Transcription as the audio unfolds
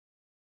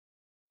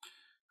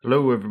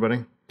Hello,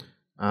 everybody.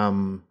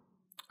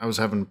 I was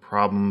having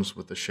problems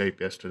with the shape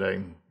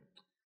yesterday,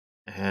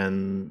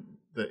 and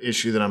the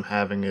issue that I'm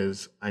having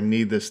is I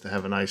need this to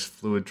have a nice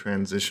fluid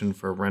transition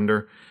for a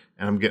render,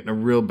 and I'm getting a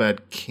real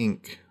bad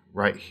kink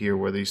right here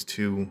where these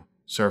two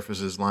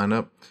surfaces line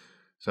up.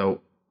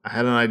 So I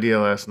had an idea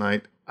last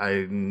night.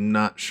 I'm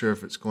not sure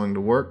if it's going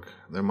to work.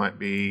 There might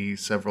be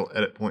several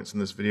edit points in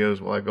this video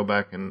while I go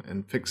back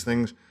and fix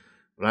things,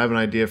 but I have an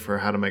idea for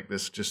how to make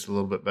this just a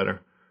little bit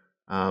better.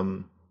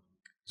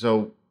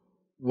 So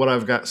what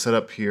I've got set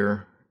up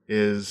here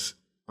is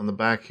on the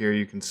back here,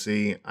 you can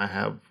see I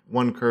have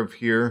one curve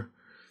here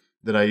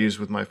that I use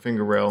with my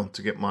finger rail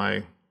to get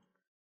my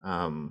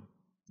the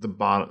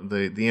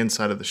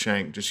inside of the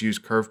shank. Just use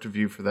curve to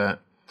view for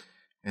that.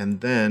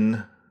 And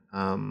then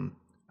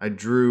I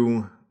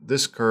drew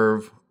this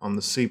curve on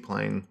the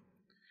C-plane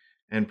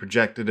and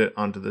projected it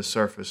onto this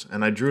surface.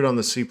 And I drew it on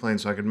the C-plane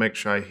so I could make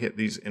sure I hit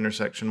these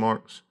intersection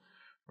marks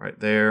right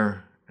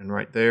there and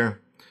right there.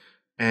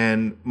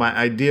 And my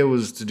idea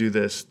was to do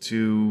this,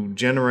 to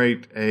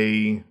generate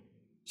a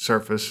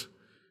surface,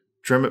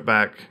 trim it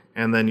back,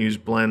 and then use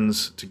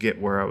blends to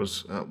get where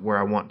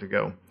I want to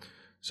go.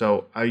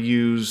 So I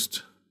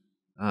used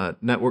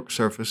network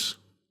surface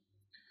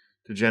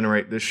to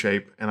generate this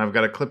shape, and I've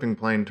got a clipping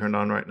plane turned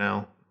on right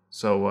now,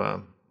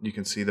 so you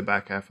can see the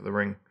back half of the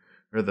ring,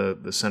 or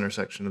the center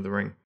section of the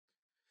ring.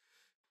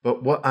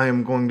 But what I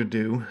am going to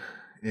do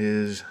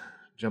is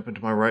jump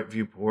into my right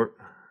viewport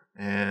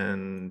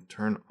and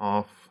turn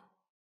off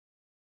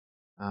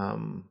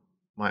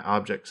my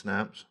object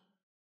snaps,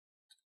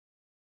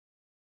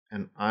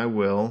 and I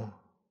will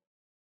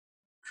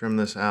trim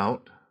this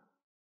out.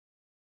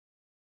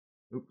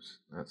 Oops,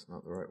 that's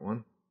not the right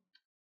one.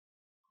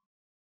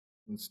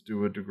 Let's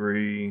do a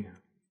degree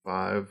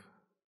 5.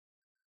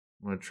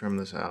 I'm going to trim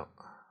this out.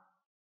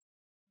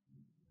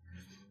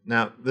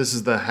 Now, this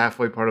is the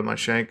halfway part of my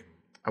shank.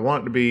 I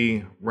want it to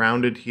be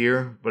rounded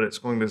here, but it's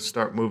going to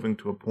start moving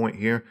to a point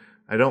here.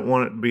 I don't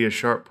want it to be a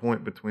sharp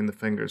point between the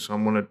fingers, so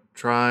I'm going to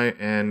try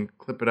and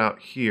clip it out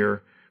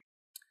here.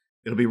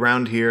 It'll be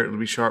round here, it'll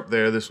be sharp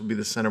there. This will be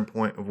the center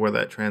point of where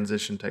that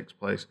transition takes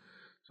place.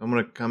 So I'm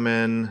going to come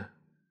in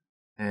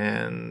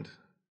and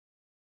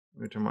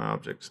let me turn my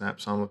object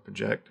snaps on with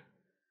project.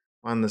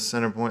 Find the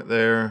center point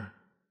there.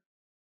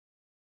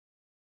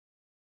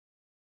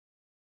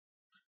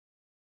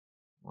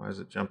 Why is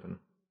it jumping?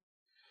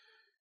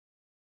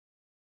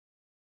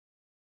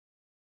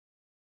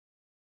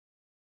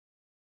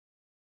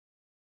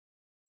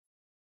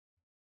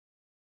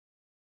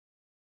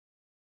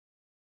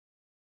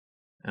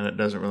 And it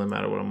doesn't really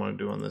matter what I'm going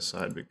to do on this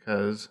side,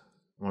 because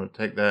I want to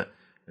take that,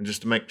 and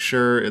just to make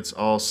sure it's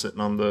all sitting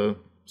on the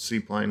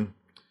C-plane,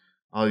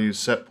 I'll use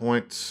set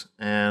points,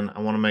 and I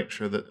want to make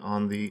sure that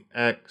on the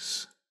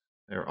X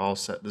they're all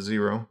set to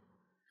 0.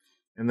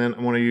 And then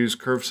I want to use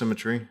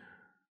CurveSymmetry,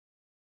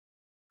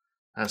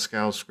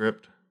 Pascal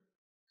script.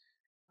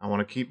 I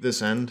want to keep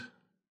this end,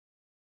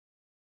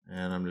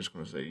 and I'm just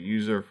going to say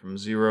user from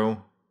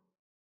 0,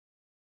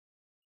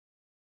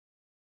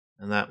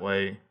 and that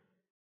way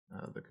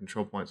the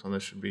control points on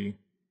this should be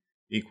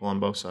equal on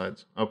both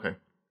sides. Okay,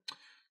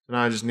 so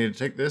now I just need to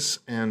take this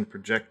and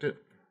project it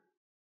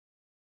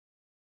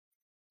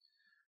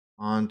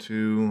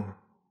onto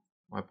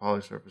my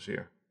poly surface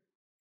here.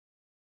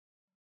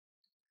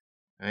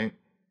 Okay,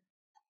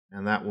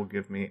 and that will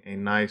give me a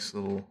nice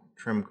little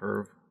trim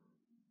curve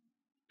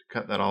to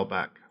cut that all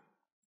back.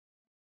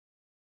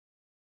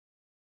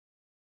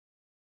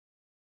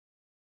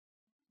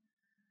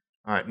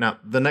 All right, now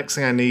the next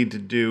thing I need to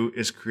do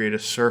is create a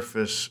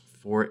surface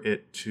for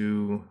it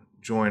to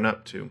join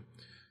up to.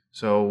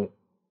 So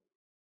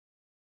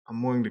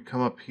I'm going to come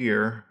up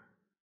here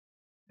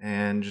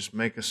and just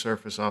make a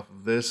surface off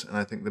of this, and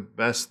I think the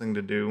best thing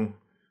to do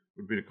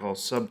would be to call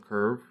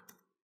subcurve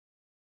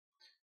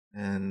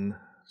and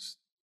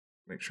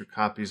make sure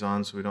copy's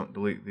on so we don't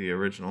delete the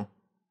original.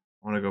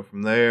 I want to go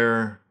from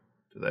there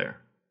to there,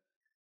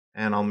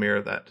 and I'll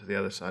mirror that to the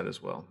other side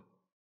as well.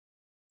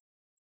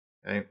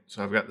 Okay,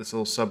 so I've got this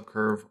little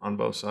subcurve on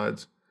both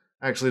sides.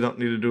 I actually don't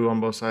need to do it on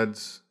both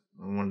sides.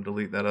 I want to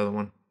delete that other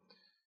one.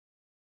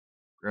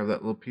 Grab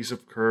that little piece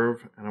of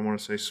curve, and I want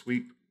to say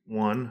sweep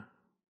 1.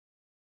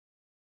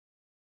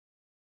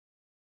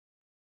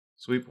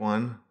 Sweep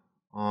 1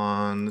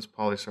 on this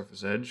poly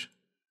surface edge,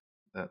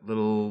 that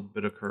little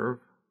bit of curve,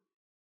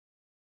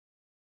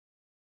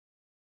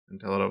 and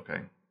tell it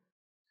OK.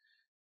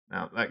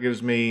 Now that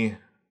gives me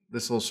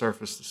this little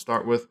surface to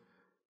start with.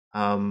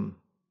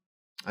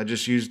 I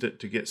just used it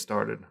to get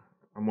started.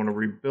 I'm going to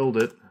rebuild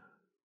it,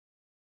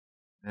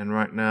 and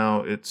right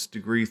now it's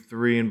degree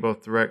 3 in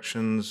both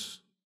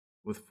directions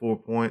with 4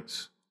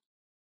 points.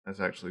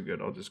 That's actually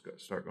good. I'll just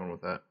start going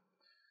with that.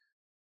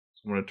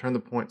 So I'm going to turn the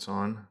points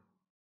on,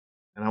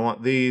 and I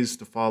want these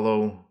to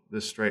follow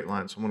this straight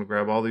line. So I'm going to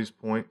grab all these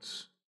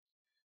points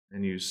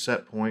and use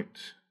set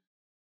point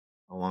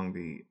along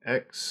the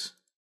X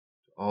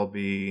to all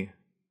be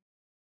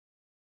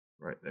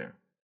right there.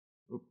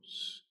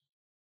 Oops.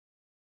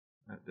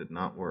 That did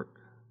not work.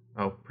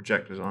 Oh,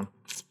 project is on.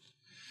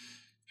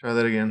 Try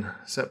that again.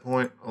 Set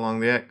point along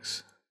the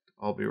X.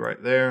 I'll be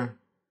right there.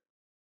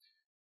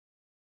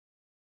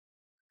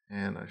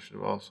 And I should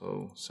have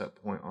also set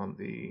point on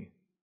the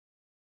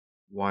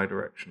Y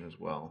direction as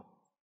well.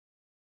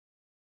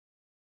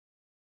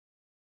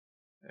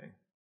 Okay.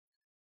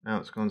 Now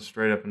it's going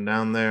straight up and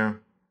down there.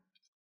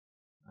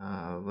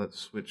 Let's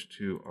switch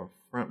to our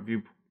front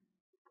view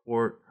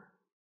port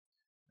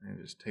and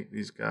just take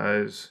these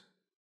guys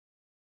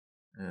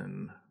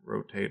and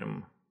rotate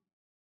them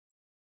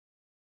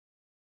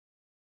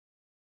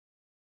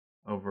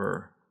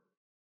over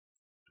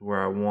to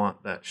where I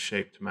want that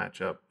shape to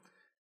match up.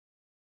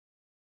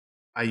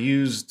 I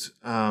used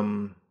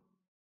the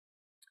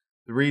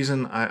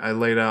reason I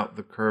laid out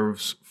the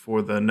curves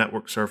for the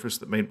network surface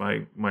that made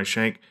my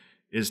shank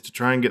is to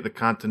try and get the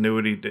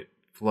continuity to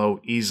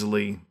flow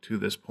easily to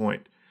this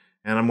point.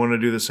 And I'm going to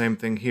do the same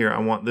thing here. I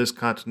want this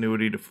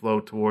continuity to flow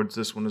towards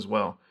this one as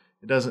well.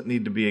 It doesn't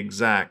need to be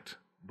exact,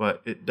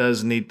 but it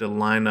does need to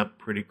line up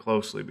pretty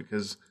closely,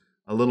 because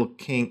a little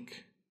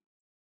kink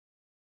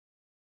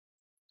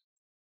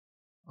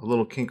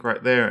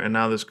right there, and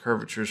now this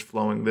curvature is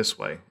flowing this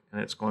way, and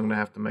it's going to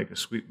have to make a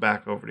sweep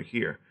back over to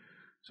here.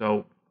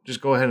 So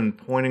just go ahead and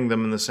pointing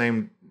them in the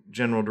same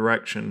general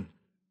direction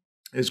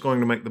is going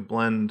to make the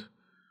blend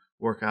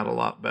work out a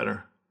lot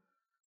better.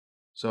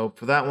 So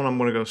for that one, I'm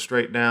going to go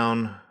straight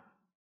down,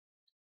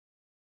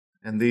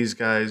 and these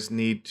guys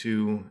need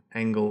to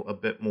angle a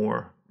bit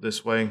more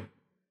this way.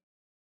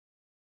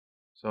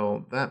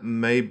 So that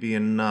may be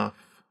enough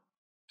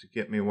to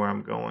get me where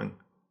I'm going.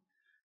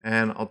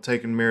 And I'll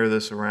take and mirror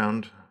this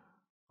around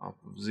off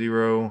of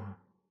 0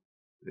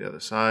 to the other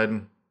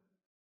side.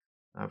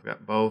 I've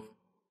got both,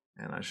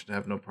 and I should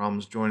have no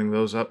problems joining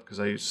those up because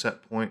I use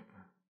set point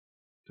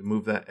to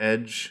move that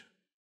edge,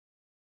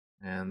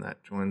 and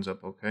that joins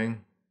up okay.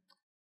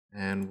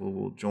 And we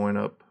will join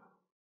up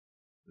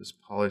this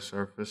poly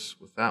surface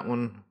with that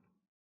one,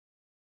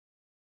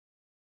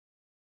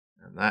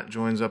 and that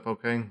joins up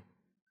okay.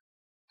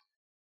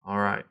 All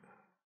right,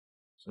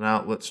 so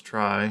now let's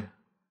try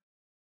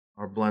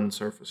our blend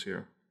surface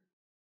here.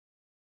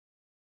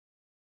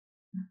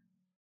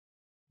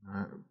 All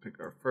right, we'll pick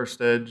our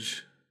first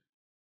edge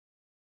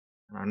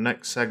and our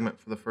next segment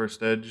for the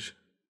first edge,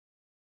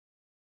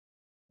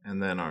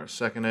 and then our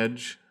second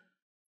edge.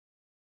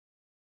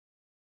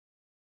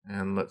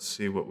 And let's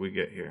see what we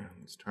get here.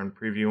 Let's turn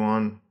preview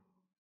on.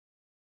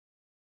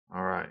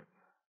 All right.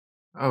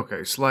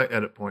 Okay, slight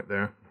edit point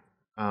there.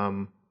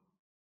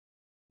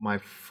 My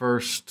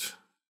first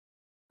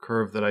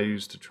curve that I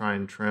used to try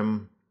and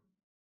trim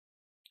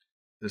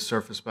this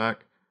surface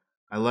back,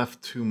 I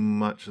left too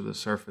much of the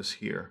surface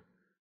here,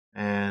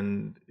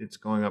 and it's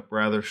going up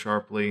rather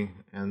sharply,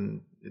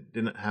 and it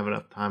didn't have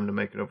enough time to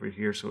make it over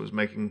here, so it was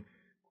making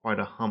quite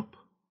a hump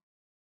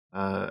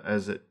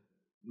as it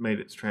made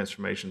its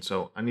transformation.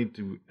 So I need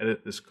to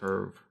edit this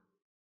curve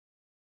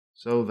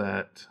so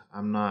that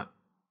I'm not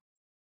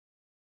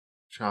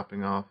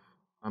chopping off,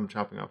 I'm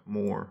chopping off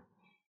more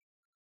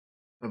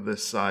of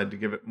this side to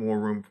give it more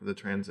room for the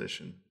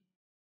transition.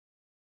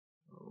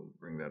 I'll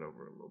bring that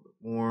over a little bit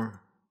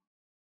more.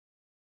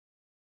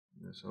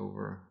 Bring this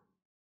over.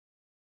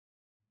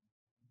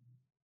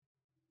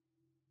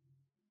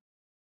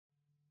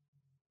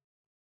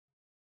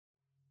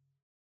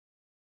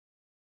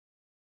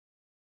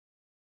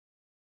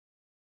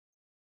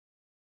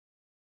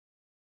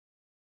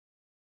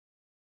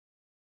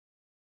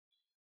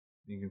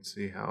 You can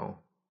see how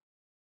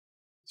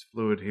it's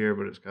fluid here,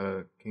 but it's got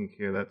a kink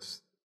here.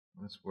 That's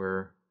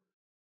where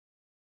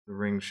the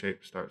ring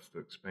shape starts to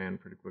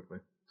expand pretty quickly.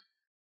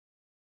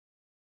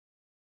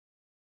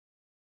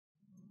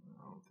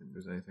 I don't think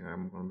there's anything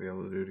I'm going to be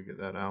able to do to get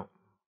that out.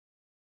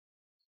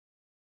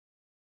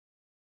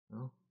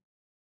 No?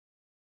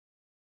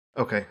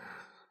 Okay.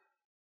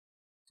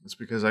 It's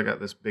because I got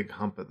this big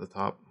hump at the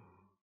top.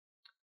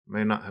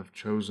 May not have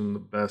chosen the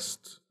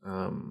best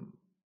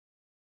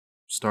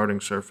starting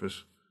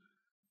surface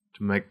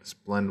to make this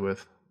blend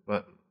with,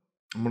 but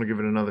I'm going to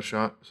give it another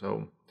shot.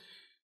 So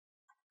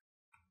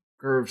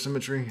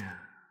CurveSymmetry,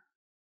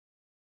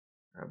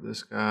 grab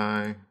this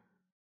guy.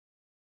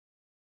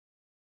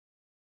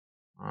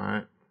 All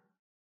right,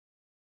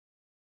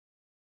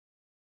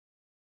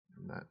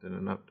 and that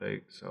didn't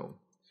update, so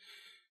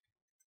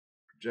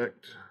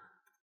project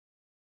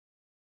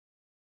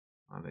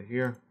onto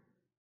here,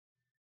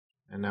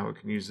 and now we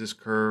can use this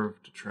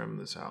curve to trim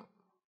this out.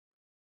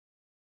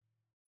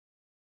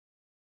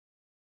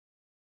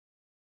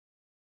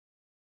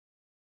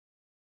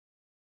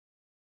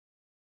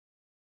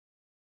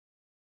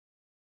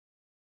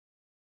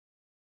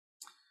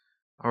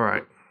 All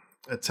right,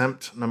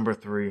 attempt number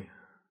 3.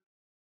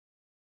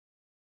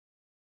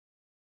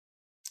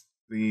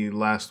 The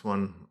last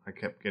one I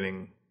kept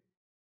getting,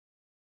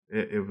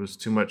 it was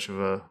too much of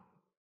a,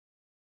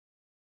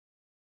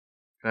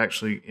 it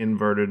actually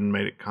inverted and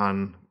made it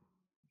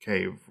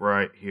concave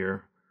right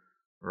here,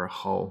 or a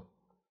hull,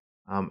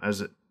 as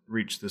it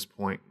reached this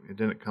point. It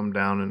didn't come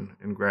down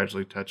and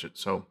gradually touch it,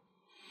 so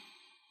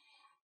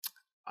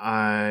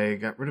I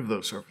got rid of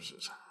those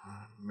surfaces.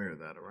 mirror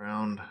that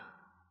around,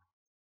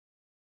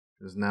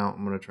 because now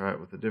I'm going to try it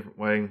with a different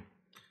way.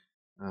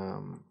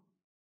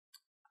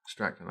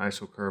 Extract an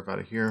ISO curve out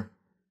of here.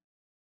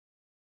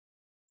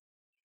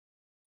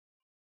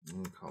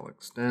 And call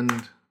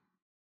extend.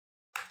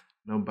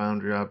 No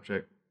boundary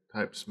object.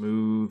 Type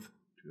smooth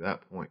to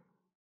that point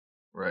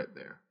right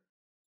there.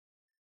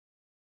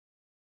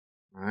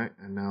 All right,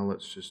 and now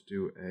let's just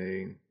do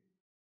a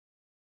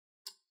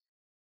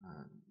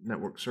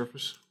network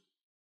surface.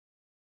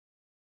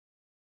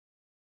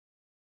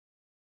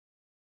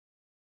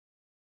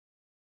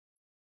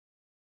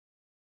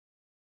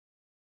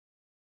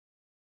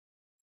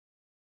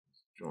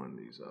 Let's join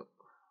these up.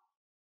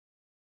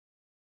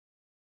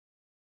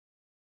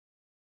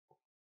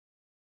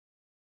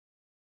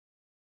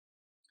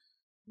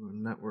 Do a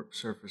network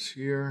surface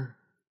here.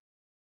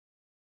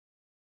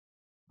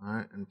 All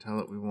right, and tell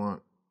it we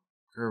want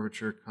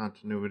curvature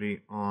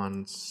continuity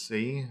on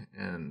C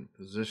and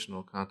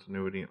positional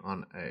continuity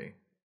on A.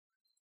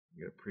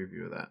 Get a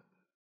preview of that.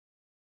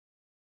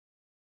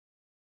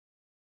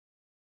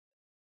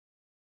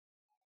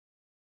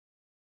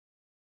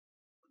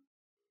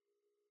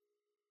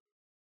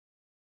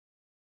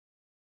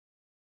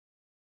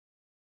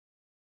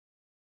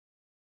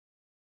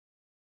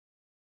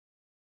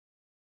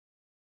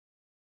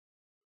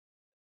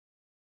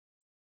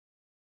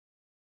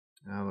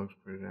 That looks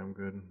pretty damn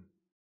good.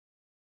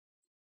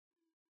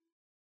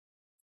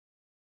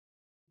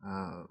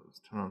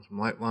 Let's turn on some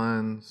light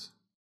lines.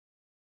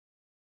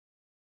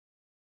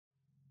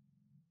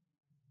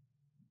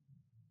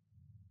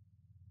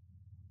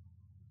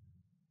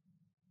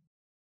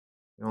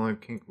 The only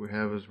kink we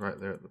have is right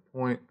there at the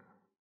point.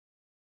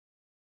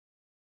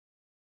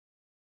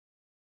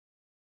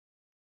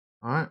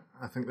 Alright,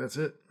 I think that's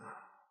it.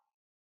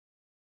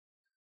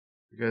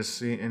 If you guys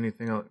see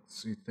anything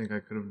else you think I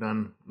could have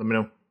done, let me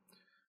know.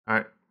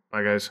 Alright,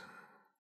 bye guys.